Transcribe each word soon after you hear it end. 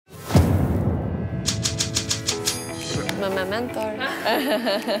My mentor.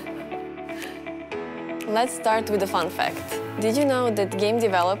 Let's start with a fun fact. Did you know that game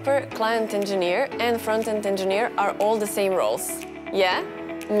developer, client engineer and front-end engineer are all the same roles? Yeah?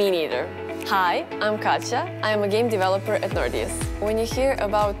 Me neither. Hi, I'm Katja. I'm a game developer at Nordeus. When you hear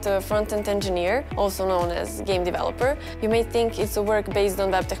about a front-end engineer, also known as game developer, you may think it's a work based on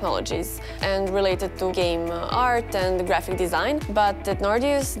web technologies and related to game art and graphic design, but at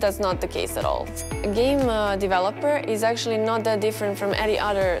Nordeus that's not the case at all. A game developer is actually not that different from any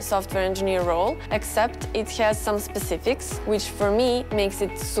other software engineer role, except it has some specifics, which for me makes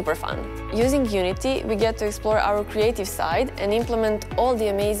it super fun. Using Unity, we get to explore our creative side and implement all the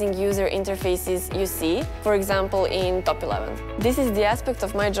amazing user interfaces you see, for example in Top 11. This is the aspect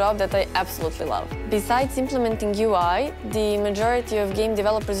of my job that I absolutely love. Besides implementing UI, the majority of game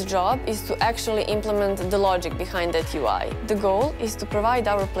developers' job is to actually implement the logic behind that UI. The goal is to provide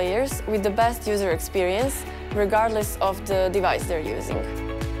our players with the best user experience, regardless of the device they're using.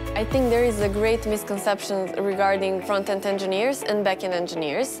 I think there is a great misconception regarding front-end engineers and back-end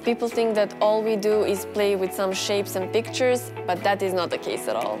engineers. People think that all we do is play with some shapes and pictures, but that is not the case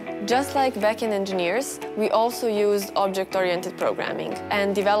at all. Just like back-end engineers, we also use object-oriented programming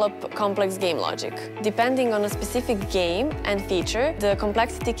and develop complex game logic. Depending on a specific game and feature, the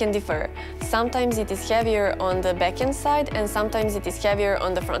complexity can differ. Sometimes it is heavier on the back-end side and sometimes it is heavier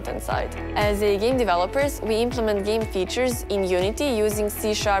on the front-end side. As a game developers, we implement game features in Unity using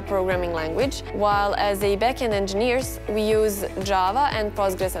C# programming language, while as a backend engineers, we use Java and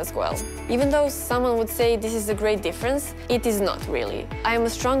Postgres as well. Even though someone would say this is a great difference, it is not really. I am a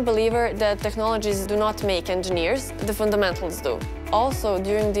strong believer that technologies do not make engineers, the fundamentals do. Also,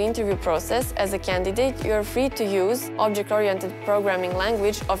 during the interview process, as a candidate, you are free to use object-oriented programming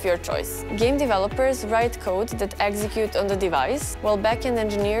language of your choice. Game developers write code that execute on the device, while backend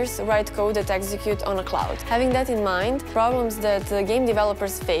engineers write code that execute on a cloud. Having that in mind, problems that game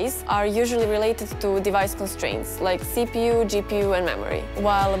developers face are usually related to device constraints, like CPU, GPU, and memory.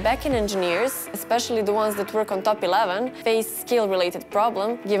 While backend engineers, especially the ones that work on Top 11, face skill-related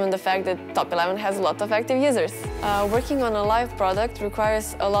problem, given the fact that Top 11 has a lot of active users. Working on a live product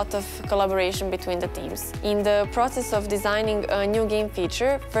requires a lot of collaboration between the teams. In the process of designing a new game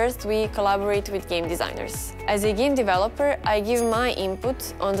feature, first we collaborate with game designers. As a game developer, I give my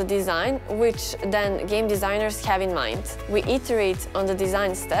input on the design, which then game designers have in mind. We iterate on the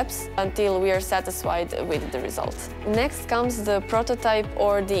design steps until we are satisfied with the result. Next comes the prototype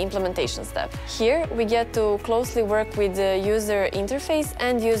or the implementation step. Here we get to closely work with the user interface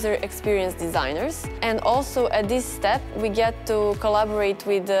and user experience designers, and also at this step we get to collaborate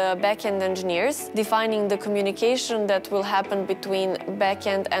with the backend engineers, defining the communication that will happen between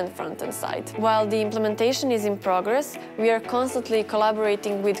backend and frontend side. While the implementation is in progress, we are constantly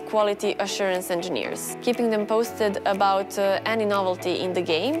collaborating with quality assurance engineers, keeping them posted about any novelty in the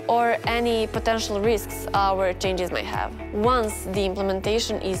game or any potential risks our changes may have. Once the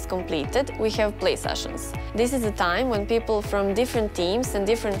implementation is completed, we have play sessions. This is a time when people from different teams and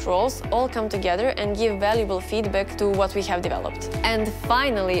different roles all come together and give valuable feedback to what we have developed. And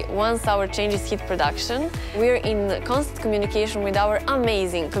finally, once our changes hit production, we're in constant communication with our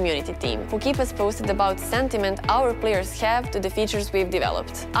amazing community team, who keep us posted about sentiment our players have to the features we've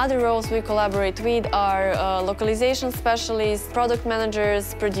developed. Other roles we collaborate with are localization specialists, product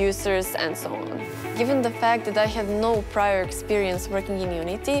managers, producers, and so on. Given the fact that I had no prior experience working in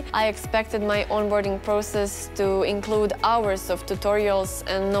Unity, I expected my onboarding process to include hours of tutorials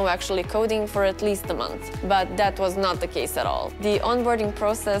and no actually coding for at least a month. But that was not the case at all. The onboarding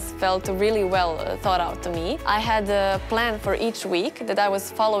process felt really well thought out to me. I had a plan for each week that I was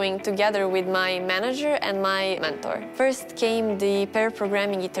following together with my manager and my mentor. First came the pair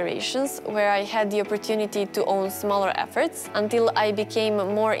programming iterations, where I had the opportunity to own smaller efforts until I became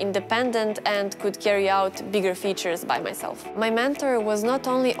more independent and could carry out bigger features by myself. My mentor was not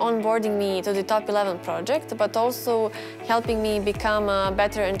only onboarding me to the Top 11 project, but also helping me become a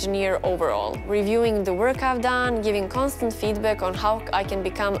better engineer overall, reviewing the work I've done, giving constant feedback on how I can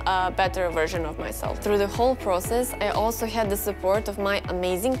become a better version of myself. Through the whole process, I also had the support of my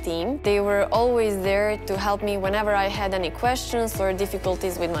amazing team. They were always there to help me whenever I had any questions or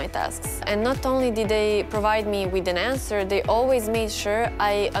difficulties with my tasks. And not only did they provide me with an answer, they always made sure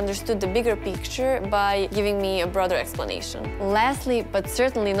I understood the bigger picture manager by giving me a broader explanation. Lastly, but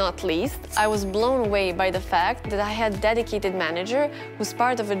certainly not least, I was blown away by the fact that I had a dedicated manager whose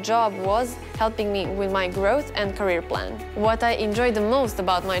part of a job was helping me with my growth and career plan. What I enjoy the most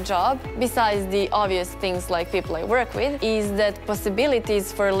about my job, besides the obvious things like people I work with, is that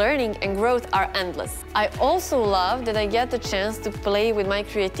possibilities for learning and growth are endless. I also love that I get the chance to play with my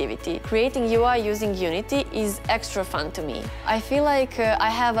creativity. Creating UI using Unity is extra fun to me. I feel like I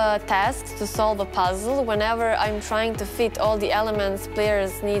have a task to solve a puzzle whenever I'm trying to fit all the elements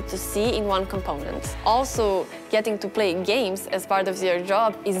players need to see in one component. Also, getting to play games as part of your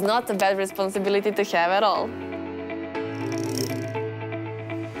job is not a bad responsibility to have at all.